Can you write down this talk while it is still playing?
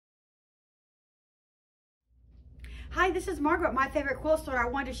Hi, this is Margo at My Favorite Quilt Store. I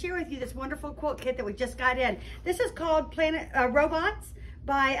wanted to share with you this wonderful quilt kit that we just got in. This is called Robots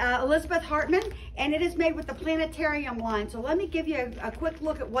by Elizabeth Hartman, and it is made with the Planetarium line. So let me give you a quick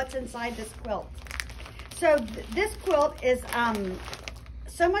look at what's inside this quilt. So this quilt is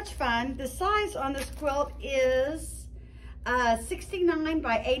so much fun. The size on this quilt is 69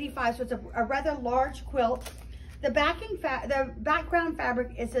 by 85, so it's a rather large quilt. The background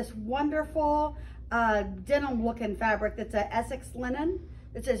fabric is this wonderful denim looking fabric that's a Essex linen.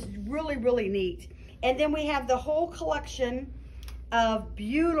 It's just really, really neat. And then we have the whole collection of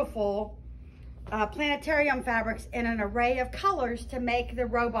beautiful Planetarium fabrics in an array of colors to make the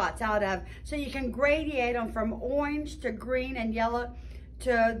robots out of. So you can gradiate them from orange to green and yellow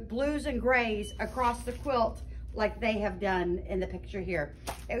to blues and grays across the quilt like they have done in the picture here.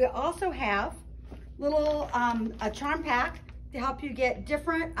 And we also have little a charm pack to help you get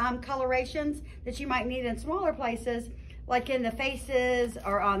different colorations that you might need in smaller places, like in the faces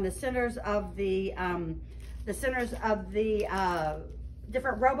or on the centers of the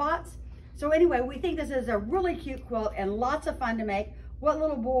different robots. So anyway, we think this is a really cute quilt and lots of fun to make. What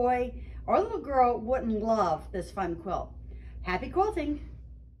little boy or little girl wouldn't love this fun quilt? Happy quilting!